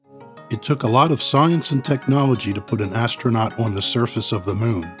It took a lot of science and technology to put an astronaut on the surface of the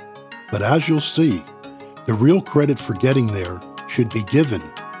moon. But as you'll see, the real credit for getting there should be given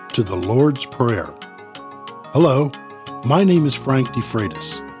to the Lord's Prayer. Hello, my name is Frank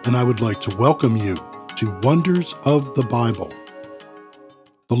DeFreitas, and I would like to welcome you to Wonders of the Bible.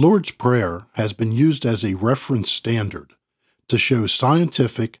 The Lord's Prayer has been used as a reference standard to show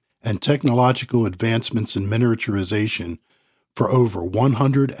scientific and technological advancements in miniaturization for over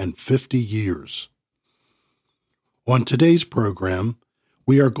 150 years. On today's program,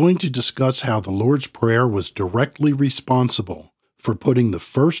 we are going to discuss how the Lord's Prayer was directly responsible for putting the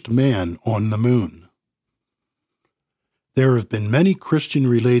first man on the moon. There have been many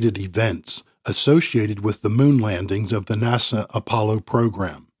Christian-related events associated with the moon landings of the NASA Apollo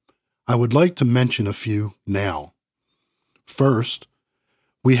program. I would like to mention a few now. First,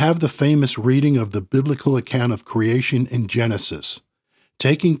 we have the famous reading of the biblical account of creation in Genesis,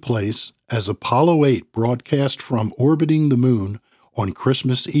 taking place as Apollo 8 broadcast from orbiting the moon on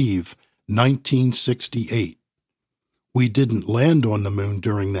Christmas Eve, 1968. We didn't land on the moon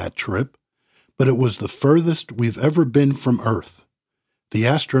during that trip, but it was the furthest we've ever been from Earth. The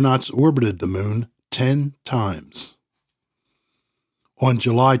astronauts orbited the moon 10 times. On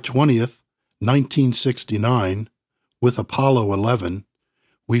July 20th, 1969, with Apollo 11,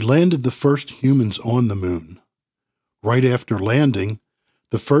 we landed the first humans on the moon. Right after landing,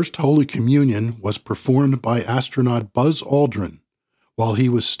 the first Holy Communion was performed by astronaut Buzz Aldrin while he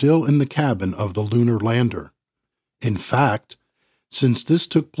was still in the cabin of the lunar lander. In fact, since this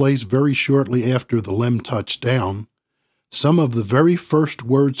took place very shortly after the LEM touched down, some of the very first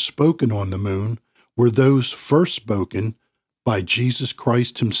words spoken on the moon were those first spoken by Jesus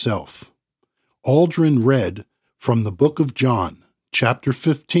Christ himself. Aldrin read from the book of John, Chapter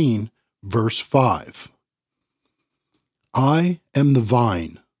 15, verse 5. I am the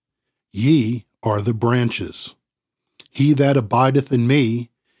vine, ye are the branches. He that abideth in me,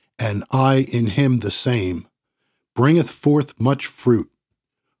 and I in him the same, bringeth forth much fruit.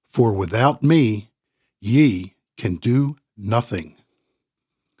 For without me ye can do nothing.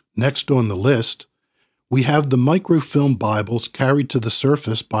 Next on the list, we have the microfilm Bibles carried to the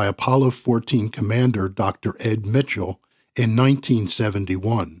surface by Apollo 14 Commander Dr. Ed Mitchell in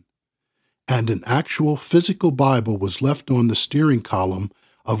 1971, and an actual physical Bible was left on the steering column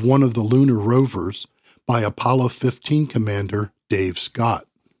of one of the lunar rovers by Apollo 15 Commander Dave Scott.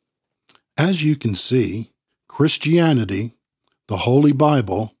 As you can see, Christianity, the Holy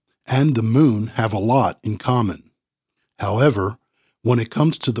Bible, and the moon have a lot in common. However, when it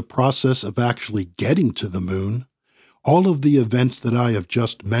comes to the process of actually getting to the moon, all of the events that I have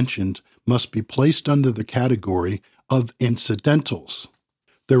just mentioned must be placed under the category of incidentals.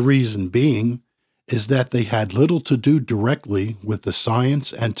 The reason being is that they had little to do directly with the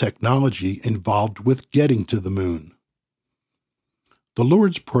science and technology involved with getting to the moon. The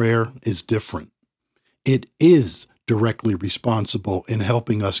Lord's Prayer is different. It is directly responsible in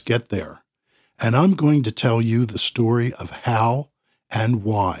helping us get there, and I'm going to tell you the story of how and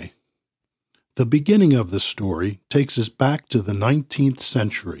why. The beginning of the story takes us back to the 19th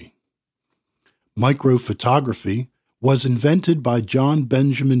century. Microphotography was invented by John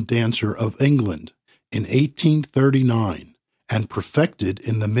Benjamin Dancer of England in 1839 and perfected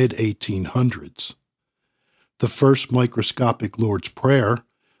in the mid-1800s. The first microscopic Lord's Prayer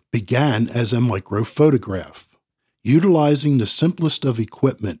began as a microphotograph, utilizing the simplest of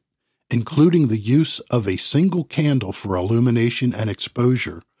equipment, including the use of a single candle for illumination and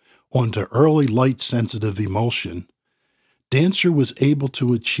exposure onto early light-sensitive emulsion. Dancer was able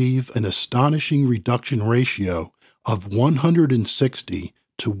to achieve an astonishing reduction ratio of 160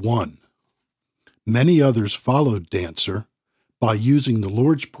 to 1. Many others followed Dancer by using the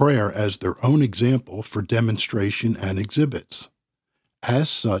Lord's Prayer as their own example for demonstration and exhibits. As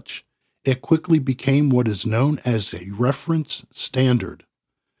such, it quickly became what is known as a reference standard.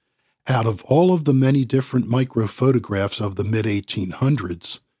 Out of all of the many different microphotographs of the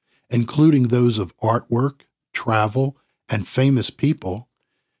mid-1800s, including those of artwork, travel, and famous people,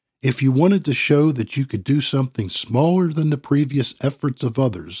 if you wanted to show that you could do something smaller than the previous efforts of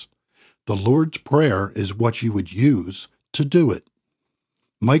others, the Lord's Prayer is what you would use to do it.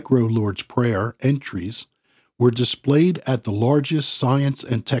 Micro Lord's Prayer entries were displayed at the largest science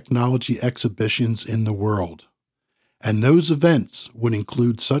and technology exhibitions in the world, and those events would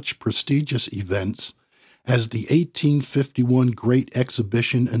include such prestigious events as the 1851 Great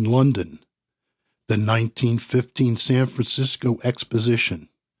Exhibition in London, the 1915 San Francisco Exposition,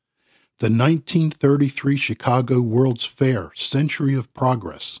 the 1933 Chicago World's Fair Century of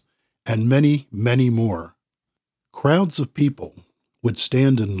Progress, and many, many more. Crowds of people would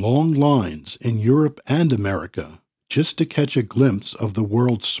stand in long lines in Europe and America just to catch a glimpse of the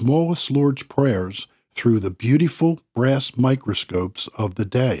world's smallest Lord's prayers through the beautiful brass microscopes of the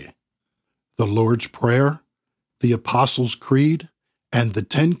day. The Lord's Prayer, the Apostles' Creed, and the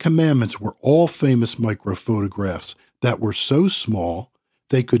Ten Commandments were all famous microphotographs that were so small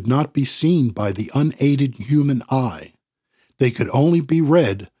they could not be seen by the unaided human eye. They could only be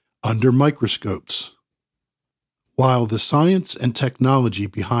read under microscopes. While the science and technology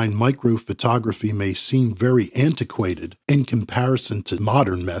behind microphotography may seem very antiquated in comparison to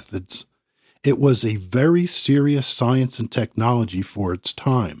modern methods, it was a very serious science and technology for its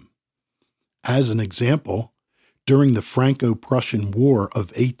time. As an example, during the Franco-Prussian War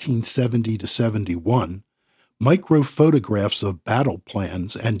of 1870-71, microphotographs of battle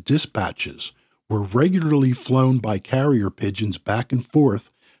plans and dispatches were regularly flown by carrier pigeons back and forth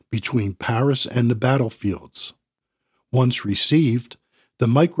between Paris and the battlefields. Once received, the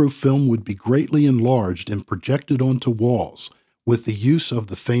microfilm would be greatly enlarged and projected onto walls with the use of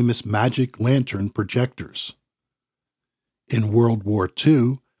the famous magic lantern projectors. In World War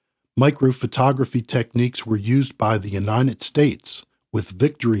II, microphotography techniques were used by the United States with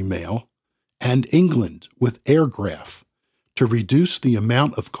Victory Mail and England with airgraph to reduce the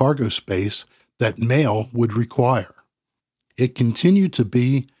amount of cargo space that mail would require. It continued to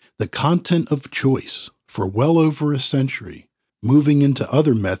be the content of choice for well over a century, moving into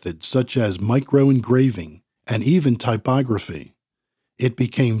other methods such as microengraving and even typography. It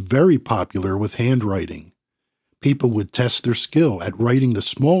became very popular with handwriting. People would test their skill at writing the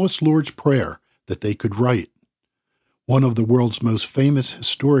smallest Lord's Prayer that they could write. One of the world's most famous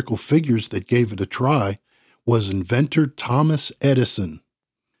historical figures that gave it a try was inventor Thomas Edison.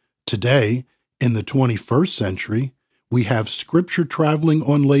 Today, in the 21st century, we have Scripture traveling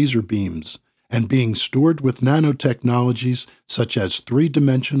on laser beams and being stored with nanotechnologies such as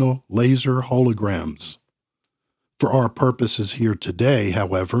three-dimensional laser holograms. For our purposes here today,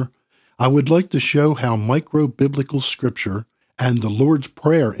 however, I would like to show how micro-biblical scripture, and the Lord's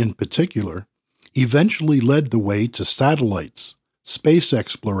Prayer in particular, eventually led the way to satellites, space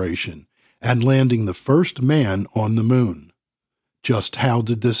exploration, and landing the first man on the moon. Just how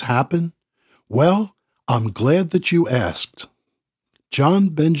did this happen? Well, I'm glad that you asked. John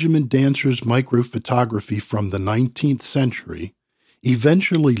Benjamin Dancer's microphotography from the 19th century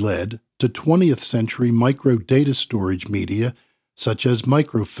eventually led to 20th century microdata storage media such as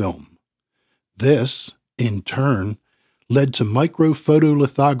microfilm. This, in turn, led to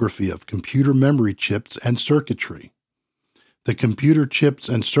microphotolithography of computer memory chips and circuitry. The computer chips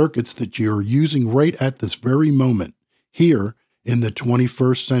and circuits that you are using right at this very moment, here in the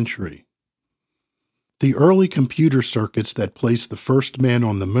 21st century. The early computer circuits that placed the first man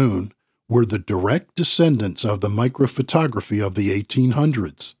on the moon were the direct descendants of the microphotography of the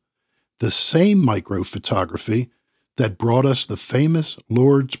 1800s, the same microphotography that brought us the famous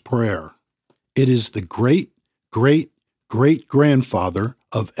Lord's Prayer. It is the great-great-great-grandfather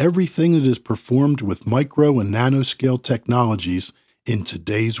of everything that is performed with micro and nanoscale technologies in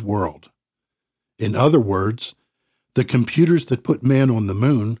today's world. In other words, the computers that put man on the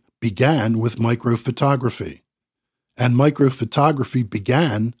moon began with microphotography, and microphotography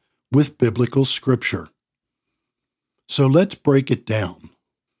began with biblical scripture. So let's break it down.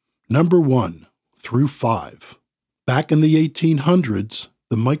 Number 1 through 5. Back in the 1800s,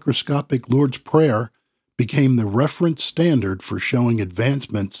 the microscopic Lord's Prayer became the reference standard for showing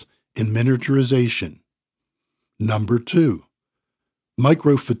advancements in miniaturization. Number 2.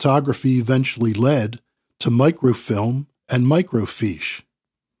 Microphotography eventually led to microfilm and microfiche.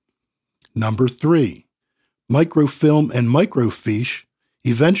 Number 3. Microfilm and microfiche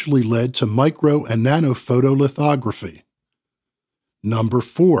eventually led to micro and nanophotolithography. Number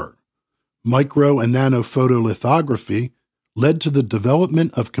 4. Micro and nanophotolithography led to the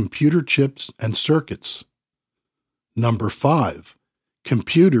development of computer chips and circuits. Number 5.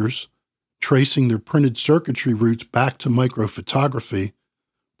 Computers, tracing their printed circuitry roots back to microphotography,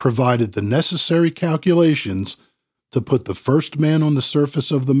 provided the necessary calculations to put the first man on the surface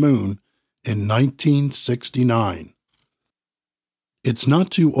of the moon in 1969. It's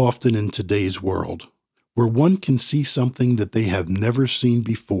not too often in today's world where one can see something that they have never seen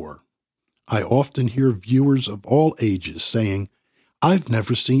before. I often hear viewers of all ages saying, "I've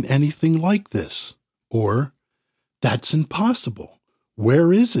never seen anything like this," or, "That's impossible.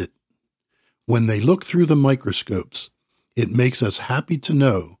 Where is it?" When they look through the microscopes, it makes us happy to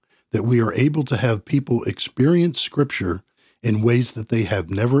know that we are able to have people experience Scripture in ways that they have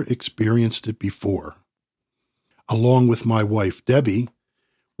never experienced it before. Along with my wife, Debbie,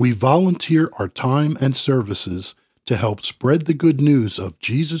 we volunteer our time and services to help spread the good news of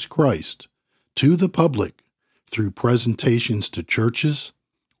Jesus Christ to the public through presentations to churches,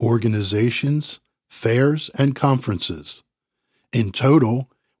 organizations, fairs, and conferences. In total,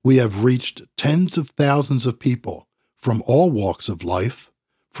 we have reached tens of thousands of people from all walks of life,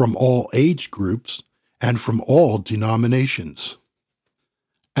 from all age groups, and from all denominations.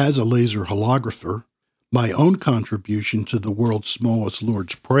 As a laser holographer, my own contribution to the world's smallest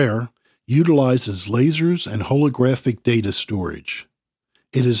Lord's Prayer utilizes lasers and holographic data storage.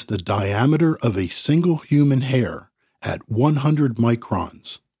 It is the diameter of a single human hair at 100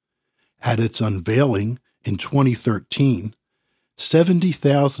 microns. At its unveiling in 2013,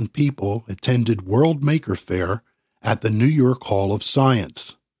 70,000 people attended World Maker Faire at the New York Hall of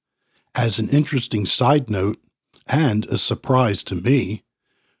Science. As an interesting side note, and a surprise to me,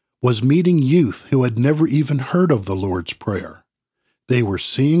 was meeting youth who had never even heard of the Lord's Prayer. They were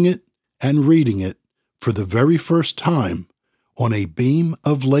seeing it and reading it for the very first time on a beam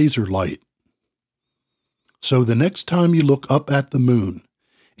of laser light. So the next time you look up at the moon,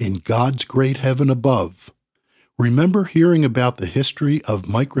 in God's great heaven above, remember hearing about the history of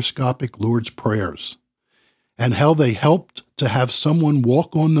microscopic Lord's Prayers and how they helped to have someone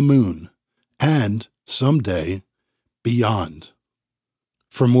walk on the moon and, someday, beyond.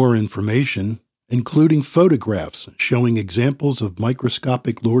 For more information, including photographs showing examples of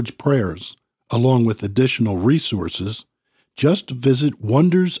microscopic Lord's Prayers, along with additional resources, just visit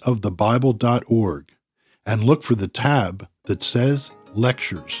wondersofthebible.org and look for the tab that says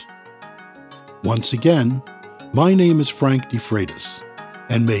Lectures. Once again, my name is Frank DeFreitas,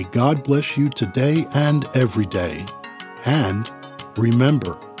 and may God bless you today and every day. And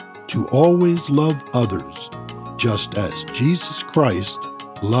remember to always love others, just as Jesus Christ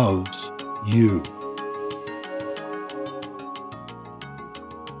loves you.